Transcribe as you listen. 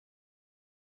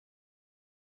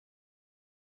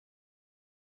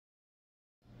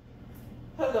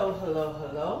Hello, hello,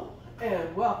 hello,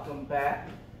 and welcome back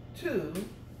to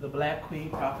the Black Queen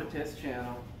Prophetess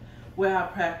Channel, where I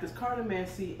practice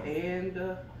Cartomancy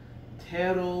and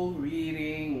tarot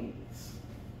readings.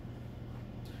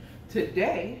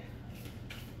 Today,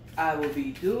 I will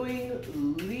be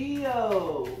doing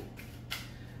Leo.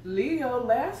 Leo,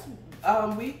 last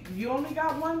week, you only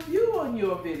got one view on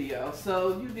your video,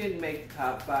 so you didn't make the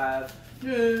top 5.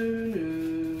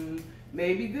 No.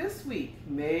 Maybe this week.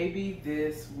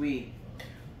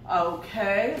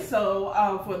 Okay, so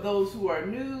for those who are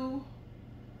new,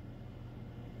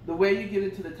 the way you get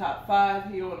into the top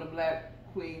 5 here on the Black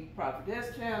Queen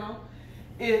Prophetess channel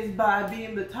is by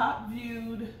being the top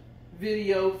viewed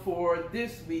video for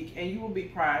this week, and you will be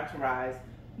prioritized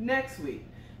next week.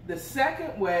 The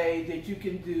second way that you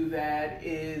can do that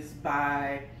is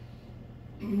by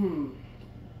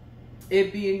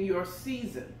it being your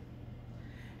season.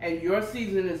 And your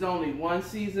season is only one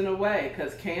season away,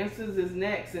 because Cancer's is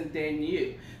next and then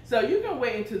you. So you can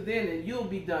wait until then and you'll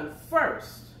be done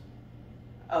first.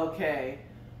 Okay.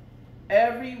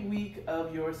 Every week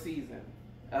of your season.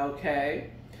 Okay.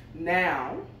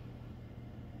 Now,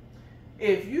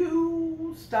 if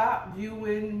you stop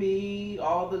viewing me,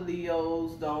 all the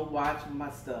Leos don't watch my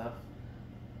stuff,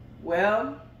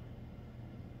 well,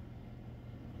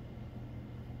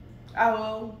 I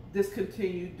will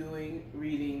discontinue doing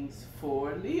readings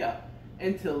for Leo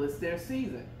until it's their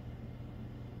season.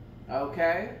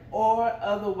 Okay? Or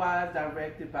otherwise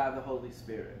directed by the Holy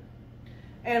Spirit.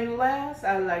 And last,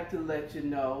 I'd like to let you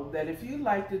know that if you'd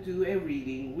like to do a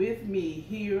reading with me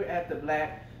here at the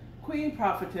Black Queen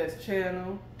Prophetess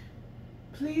channel,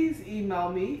 please email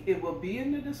me. It will be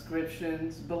in the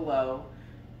descriptions below,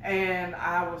 and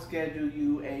I will schedule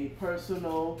you a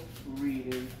personal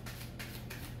reading.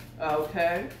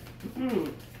 Okay?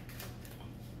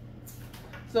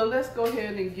 So let's go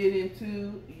ahead and get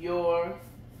into your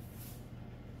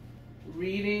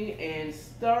reading, and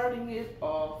starting it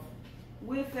off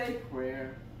with a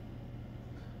prayer.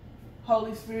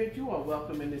 Holy Spirit, you are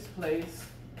welcome in this place.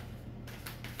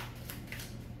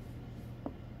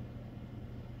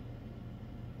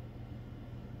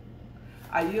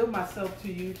 I yield myself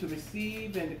to you to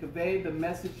receive and to convey the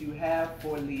message you have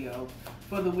for Leo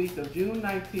for the week of June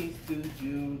 19th through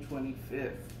June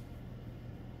 25th.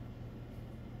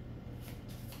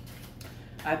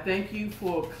 I thank you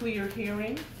for clear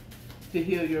hearing, to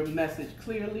hear your message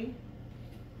clearly.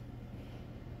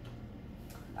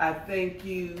 I thank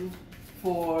you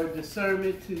for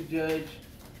discernment to judge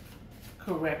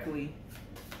correctly.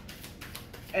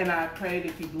 And I pray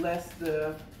that you bless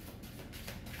the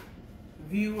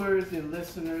viewers and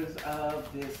listeners of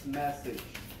this message.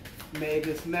 May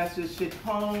this message hit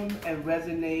home and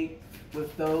resonate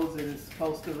with those it is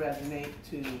supposed to resonate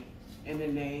to. In the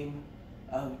name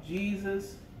of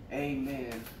Jesus,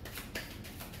 amen.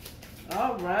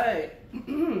 All right.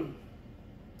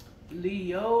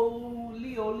 Leo.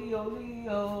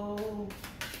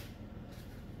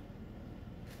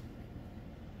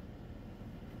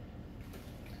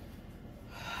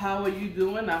 How are you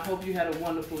doing? I hope you had a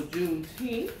wonderful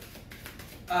Juneteenth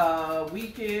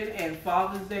weekend and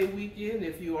Father's Day weekend.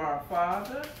 If you are a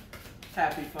father,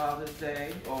 happy Father's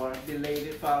Day or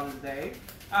belated Father's Day.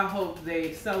 I hope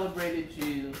they celebrated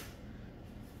you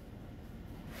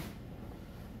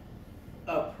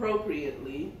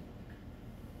appropriately.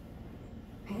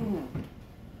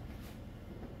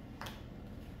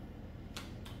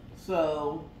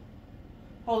 So,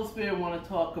 Holy Spirit want to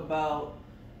talk about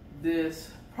this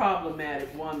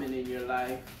problematic woman in your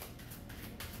life.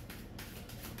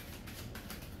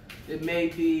 It may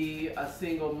be a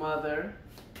single mother.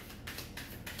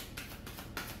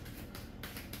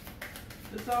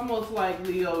 It's almost like,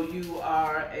 Leo, you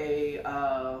are a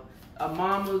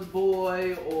mama's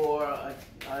boy or a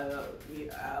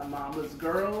mama's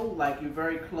girl, like you're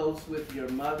very close with your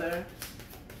mother,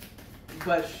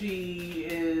 but she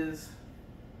is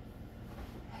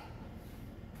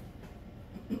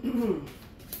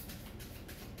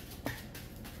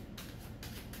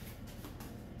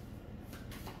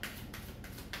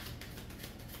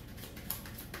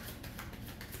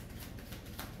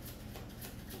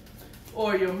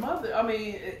or your mother. I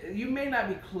mean, you may not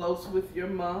be close with your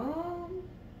mom.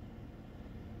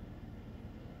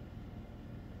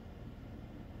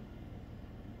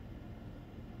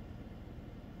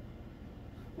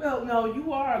 Well, no,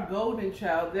 you are a golden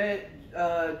child. That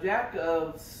Jack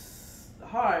of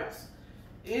Hearts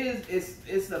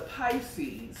is a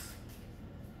Pisces,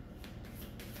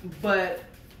 but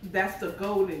that's the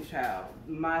golden child.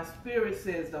 My spirit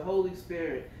says, the Holy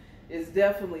Spirit is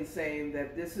definitely saying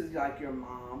that this is like your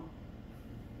mom.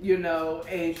 you know,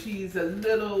 and she's a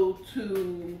little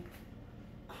too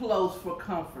close for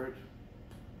comfort.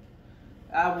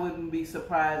 I wouldn't be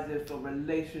surprised if a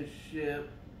relationship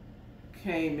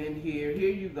came in here. Here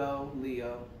you go,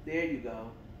 Leo. There you go.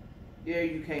 There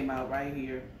you came out right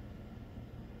here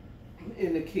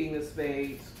in the King of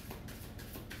Spades.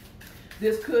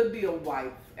 This could be a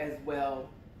wife as well.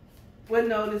 Well,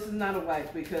 no, this is not a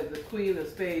wife because the Queen of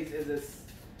Spades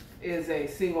is a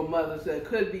single mother, so it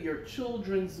could be your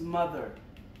children's mother.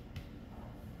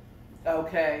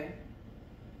 Okay?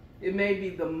 It may be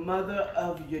the mother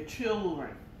of your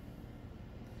children.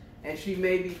 And she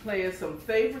may be playing some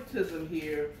favoritism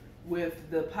here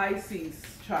with the Pisces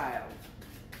child.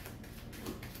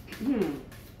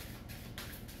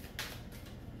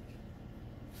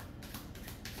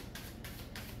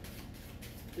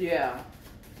 Yeah.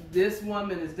 This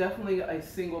woman is definitely a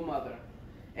single mother.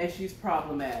 And she's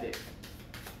problematic.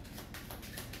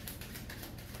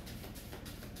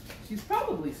 She's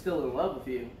probably still in love with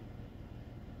you.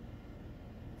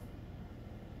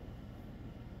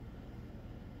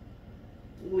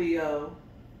 Leo,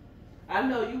 I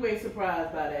know you ain't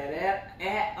surprised by that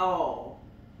at all.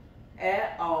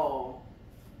 At all.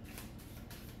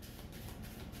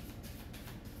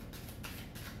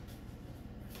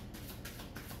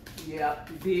 Yep,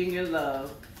 being in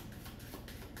love.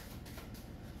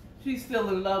 She's still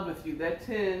in love with you. That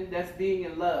 10, that's being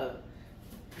in love.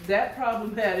 That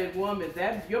problematic woman,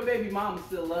 that your baby mama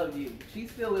still loves you.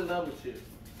 She's still in love with you.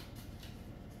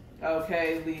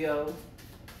 Okay, Leo.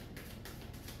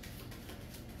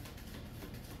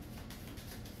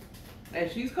 And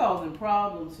she's causing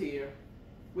problems here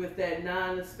with that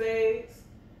 9 of spades.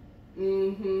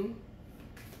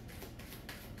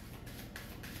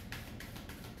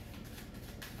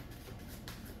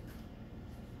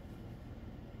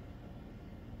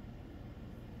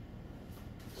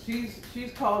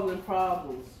 She's causing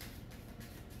problems.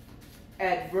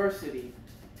 Adversity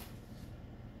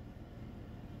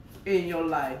in your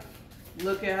life.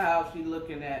 Look at how she's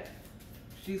looking at.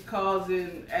 She's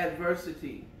causing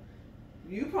adversity.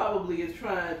 You probably is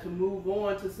trying to move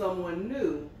on to someone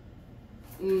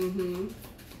new.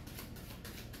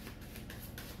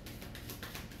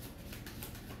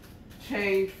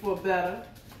 Change for better.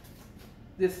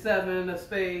 This 7 of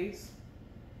spades.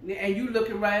 And you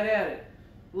looking right at it.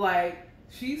 Like,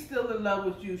 she's still in love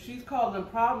with you. She's causing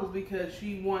problems because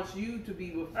she wants you to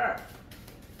be with her.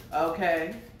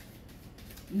 Okay?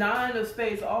 9 of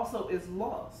spades also is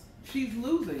lost. She's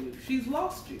losing you. She's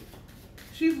lost you.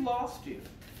 She's lost you.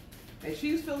 And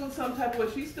she's feeling some type of way.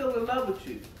 She's still in love with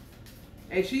you.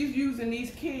 And she's using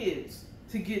these kids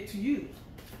to get to you.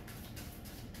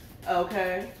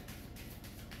 Okay?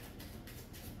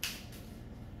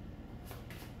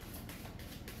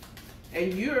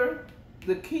 And you're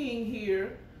the king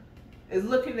here is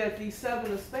looking at these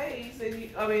 7 of spades and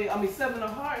I mean 7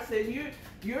 of hearts, and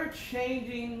you're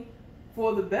changing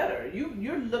for the better.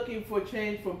 You're looking for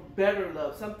change for better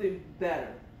love, something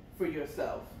better for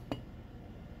yourself.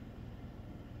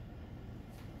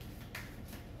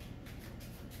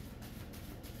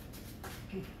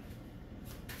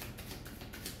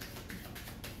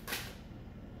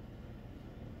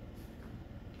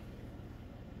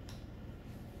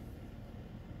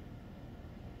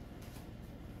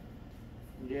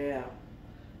 Yeah.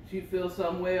 She feels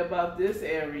some way about this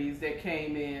Aries that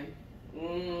came in.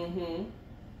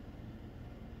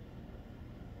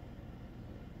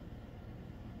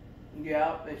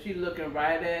 Yep, and she looking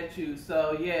right at you.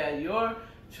 So yeah, your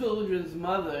children's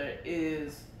mother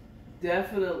is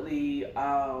definitely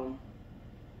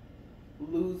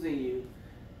losing you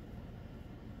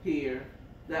here.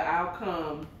 The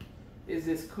outcome is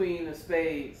this Queen of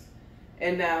Spades.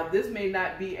 And now this may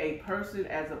not be a person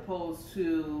as opposed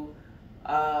to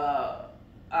an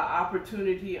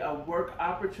opportunity, a work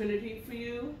opportunity for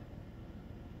you,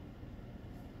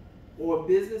 or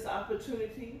business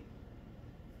opportunity.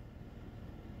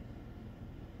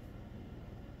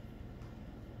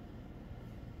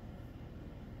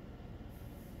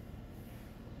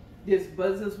 This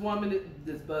businesswoman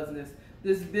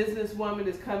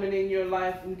is coming in your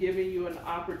life and giving you an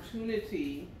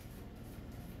opportunity.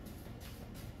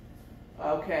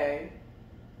 Okay.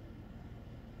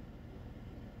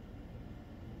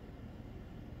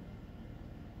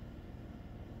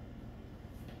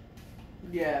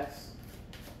 Yes.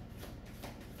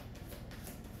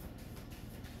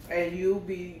 And you'll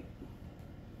be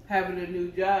having a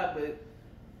new job, but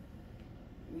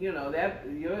you know that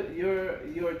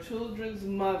your children's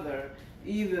mother,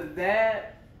 either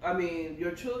that, I mean,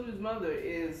 your children's mother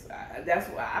is, that's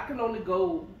why I can only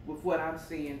go with what I'm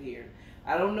seeing here.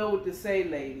 I don't know what to say,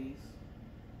 ladies.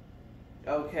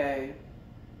 Okay.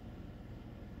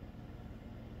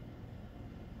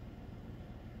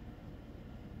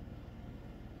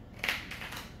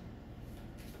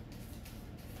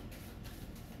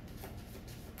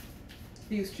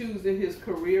 He's choosing his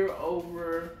career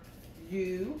over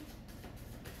you.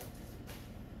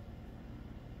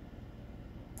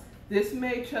 This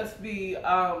may just be,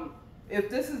 if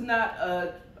this is not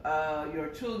your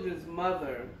children's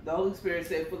mother, the Holy Spirit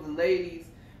said for the ladies,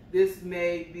 this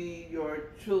may be your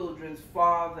children's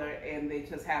father and they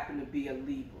just happen to be a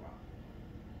Libra.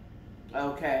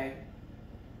 Okay?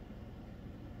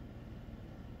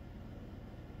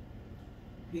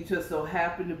 He just so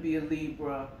happened to be a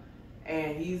Libra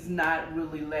and he's not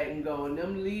really letting go. And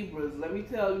them Libras, let me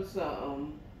tell you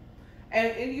something.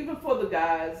 And even for the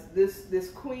guys, this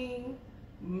queen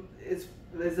is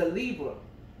a Libra.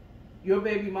 Your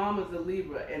baby mama's a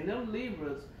Libra. And them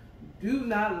Libras do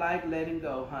not like letting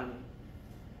go, honey.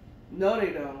 No,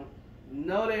 they don't.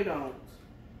 No, they don't.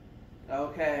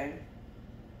 Okay?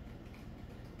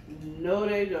 No,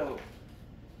 they don't.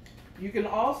 You can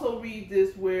also read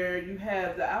this where you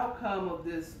have the outcome of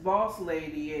this boss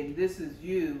lady and this is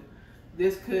you.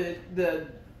 This could,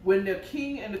 when the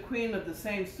king and the queen of the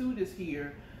same suit is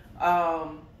here,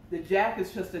 the jack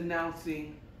is just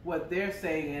announcing what they're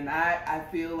saying. And I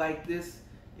feel like this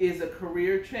is a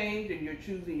career change and you're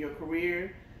choosing your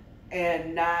career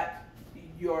and not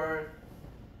your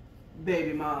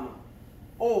baby mama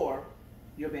or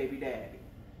your baby daddy.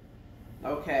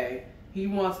 Okay? He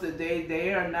wants to,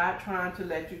 they are not trying to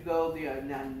let you go. They are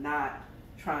not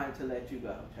trying to let you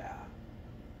go, child.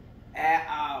 At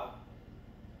all.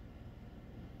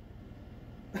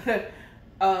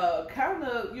 Kind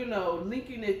of,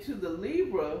 linking it to the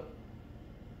Libra,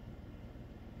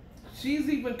 she's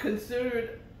even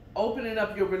considered opening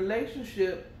up your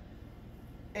relationship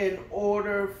in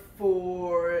order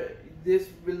for this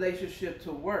relationship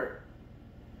to work.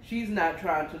 She's not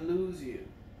trying to lose you.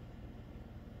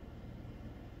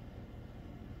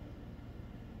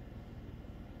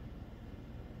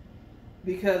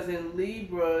 Because in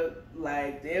Libra,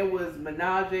 like, there was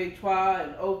menage a trois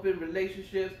and open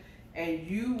relationships, and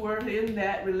you were in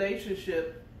that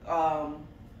relationship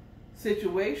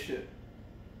situation.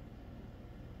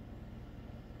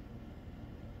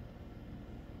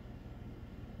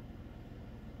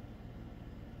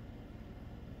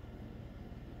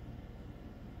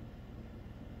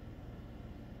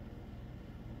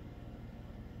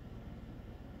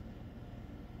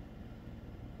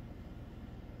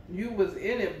 You was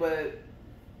in it, but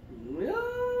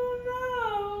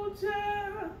no,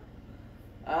 child.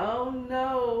 Oh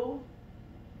no.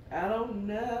 I don't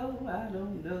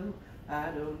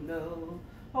know.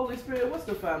 Holy Spirit, what's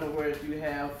the final words you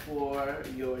have for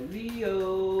your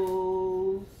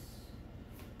Leos?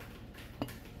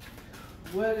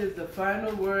 What is the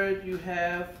final word you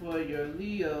have for your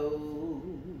Leos?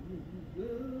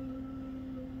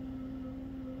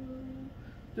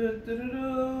 Dun, dun, dun,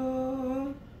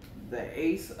 dun. The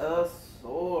Ace of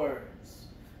Swords.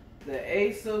 The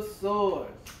Ace of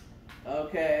Swords.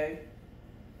 Okay.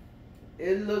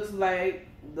 It looks like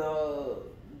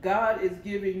God is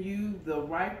giving you the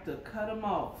right to cut them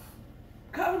off.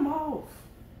 Cut them off.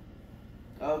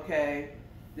 Okay.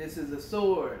 This is a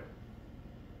sword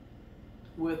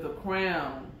with a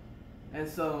crown and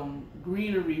some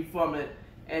greenery from it.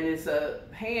 And it's a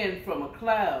hand from a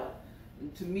cloud.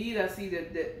 And to me, I see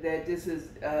that this is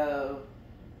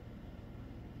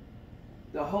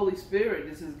the Holy Spirit.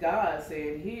 This is God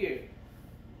saying, here,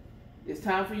 it's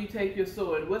time for you to take your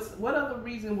sword. What other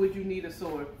reason would you need a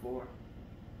sword for?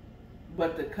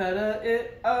 But to cut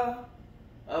it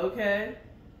okay.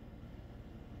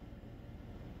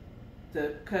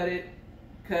 To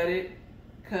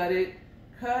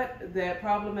cut that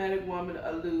problematic woman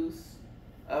loose.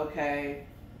 Okay.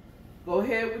 Go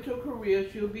ahead with your career.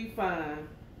 She'll be fine.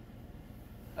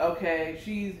 Okay.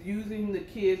 She's using the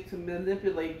kids to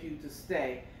manipulate you to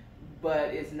stay,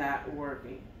 but it's not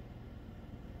working.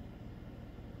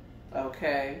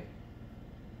 Okay.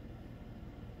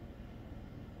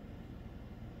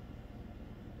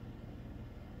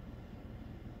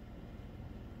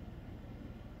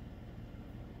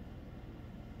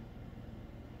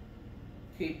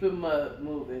 Keep him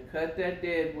moving. Cut that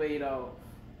dead weight off.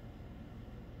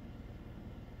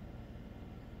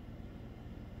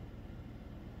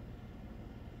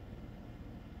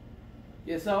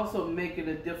 It's also making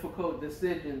a difficult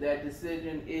decision. That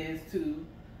decision is to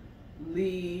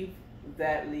leave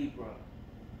that Libra.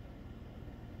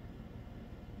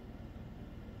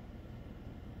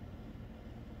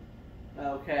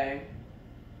 Okay.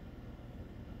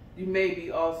 You may be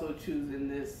also choosing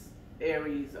this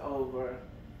Aries over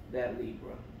that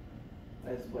Libra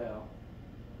as well.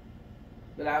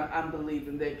 But I'm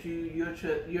believing that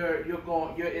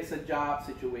it's a job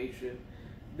situation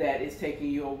that is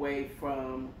taking you away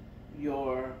from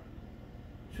your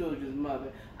children's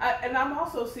mother. And I'm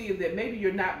also seeing that maybe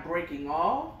you're not breaking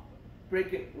off.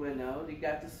 Well, no, you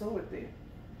got the sword there.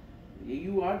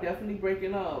 You are definitely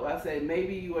breaking off. I said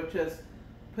maybe you are just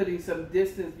putting some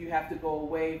distance. You have to go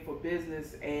away for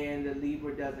business, and the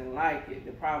Libra doesn't like it.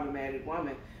 The problematic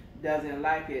woman doesn't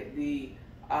like it. The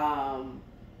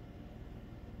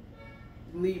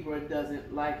Libra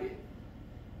doesn't like it.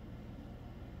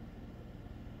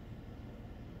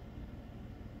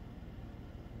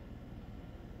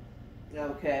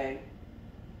 Okay.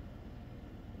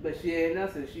 But she ain't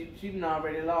nothing. She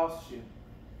already lost you.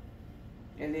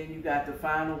 And then you got the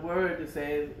final word to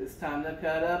say it's time to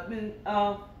cut up and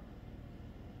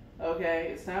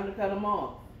okay, it's time to cut them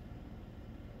off.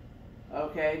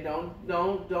 Okay,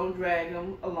 don't drag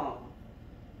them along.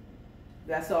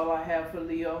 That's all I have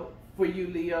for you,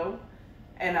 Leo.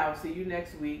 And I'll see you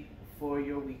next week for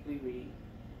your weekly read.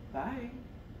 Bye.